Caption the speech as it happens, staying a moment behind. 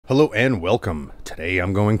Hello and welcome. Today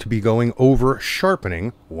I'm going to be going over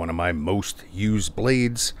sharpening one of my most used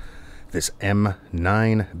blades, this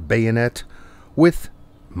M9 bayonet, with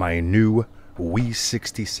my new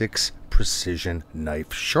WE66 precision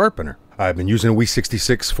knife sharpener. I've been using a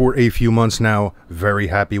WE66 for a few months now, very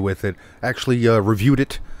happy with it. Actually reviewed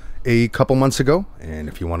it a couple months ago, and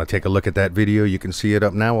if you want to take a look at that video, you can see it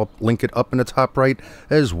up now. I'll link it up in the top right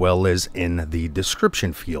as well as in the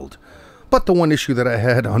description field. But the one issue that I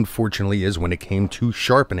had, unfortunately, is when it came to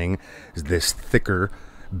sharpening this thicker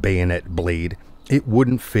bayonet blade, it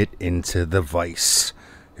wouldn't fit into the vise.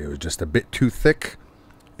 It was just a bit too thick,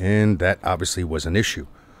 and that obviously was an issue.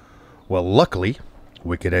 Well, luckily,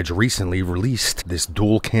 Wicked Edge recently released this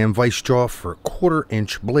dual cam vise jaw for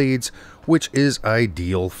 1/4-inch blades, which is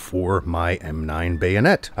ideal for my M9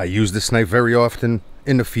 bayonet. I use this knife very often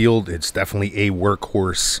in the field. It's definitely a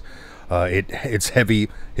workhorse. It's heavy,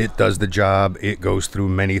 it does the job, it goes through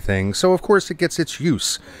many things, so of course it gets its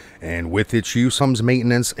use. And with its use comes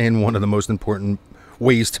maintenance, and one of the most important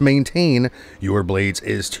ways to maintain your blades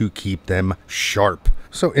is to keep them sharp.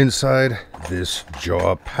 So inside this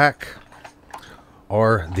jaw pack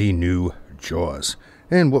are the new jaws.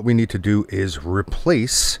 And what we need to do is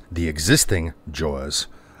replace the existing jaws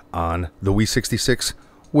on the WE66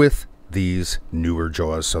 with these newer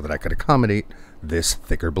jaws so that I could accommodate this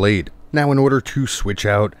thicker blade. Now, in order to switch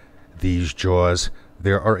out these jaws,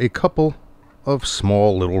 there are a couple of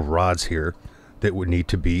small little rods here that would need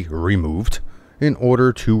to be removed in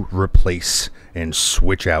order to replace and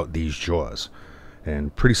switch out these jaws.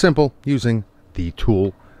 And pretty simple, using the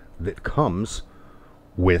tool that comes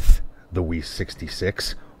with the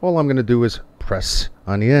WE66. All I'm going to do is press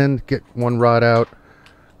on the end, get one rod out,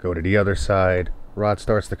 go to the other side, rod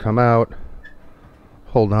starts to come out,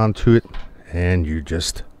 hold on to it, and you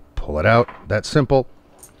just pull it out. That's simple.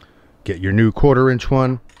 Get your new 1/4-inch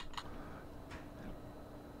one.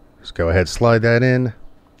 Just go ahead, slide that in,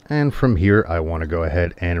 and from here I want to go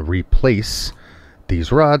ahead and replace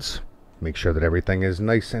these rods. Make sure that everything is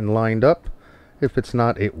nice and lined up. If it's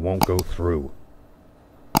not, it won't go through.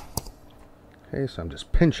 Okay, so I'm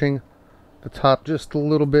just pinching the top just a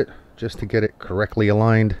little bit just to get it correctly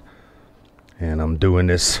aligned, and I'm doing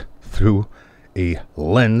this through a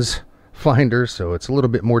lens finder, so it's a little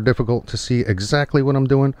bit more difficult to see exactly what I'm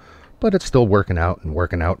doing, but it's still working out and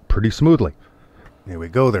working out pretty smoothly. There we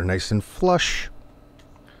go, they're nice and flush.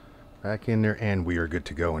 Back in there, and we are good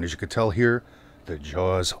to go. And as you can tell here, the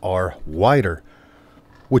jaws are wider,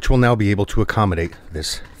 which will now be able to accommodate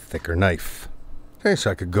this thicker knife. Okay,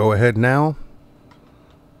 so I could go ahead now,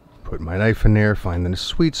 put my knife in there, find the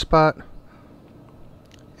sweet spot,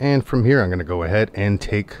 and from here I'm going to go ahead and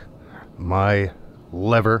take my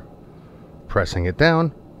lever, pressing it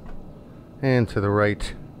down and to the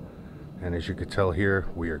right, and as you can tell here,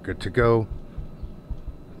 we are good to go.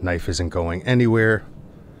 Knife isn't going anywhere,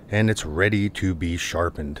 and it's ready to be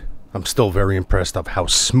sharpened. I'm still very impressed of how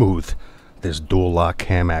smooth this dual lock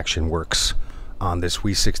cam action works on this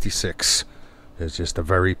WE66. It's just a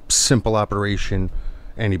very simple operation.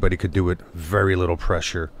 Anybody could do it, very little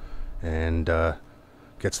pressure, and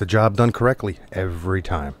gets the job done correctly every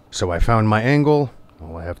time. So I found my angle.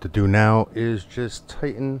 All I have to do now is just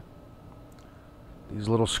tighten these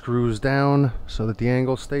little screws down so that the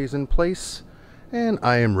angle stays in place, and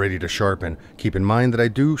I am ready to sharpen. Keep in mind that I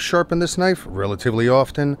do sharpen this knife relatively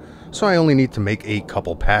often, so I only need to make a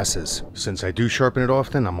couple passes. Since I do sharpen it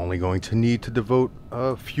often, I'm only going to need to devote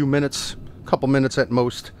a few minutes, a couple minutes at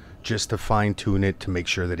most, just to fine-tune it to make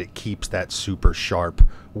sure that it keeps that super sharp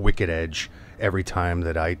wicked edge. Every time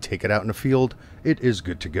that I take it out in the field, it is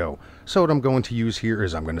good to go. So what I'm going to use here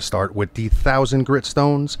is I'm going to start with the 1000 grit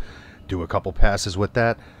stones, do a couple passes with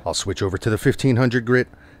that. I'll switch over to the 1500 grit,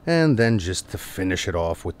 and then just to finish it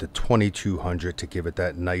off with the 2200 to give it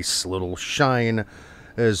that nice little shine,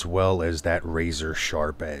 as well as that razor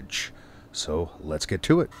sharp edge. So let's get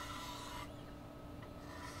to it.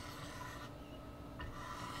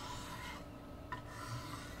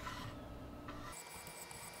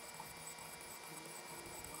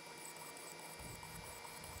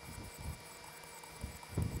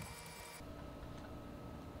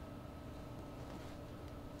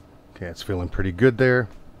 Okay, it's feeling pretty good there.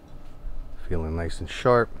 Feeling nice and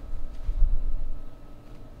sharp.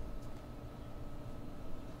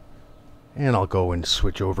 And I'll go and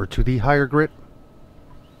switch over to the higher grit.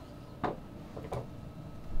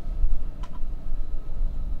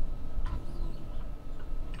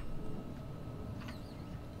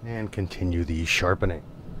 And continue the sharpening.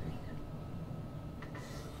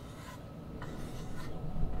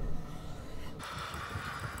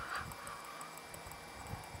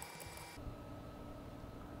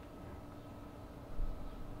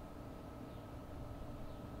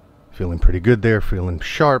 Feeling pretty good there, feeling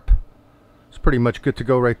sharp. It's pretty much good to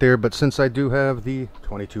go right there, but since I do have the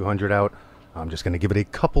 2200 out, I'm just going to give it a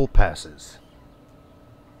couple passes.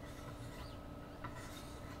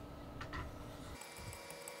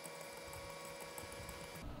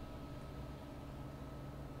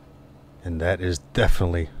 And that is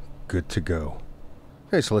definitely good to go.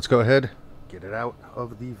 Okay, so let's go ahead, get it out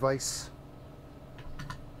of the vise.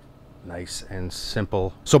 Nice and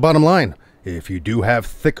simple. So bottom line, if you do have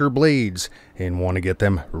thicker blades and want to get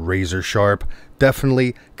them razor sharp,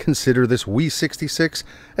 definitely consider this WE66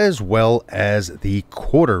 as well as the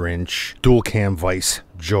 1/4 inch dual cam vise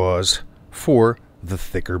jaws for the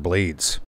thicker blades.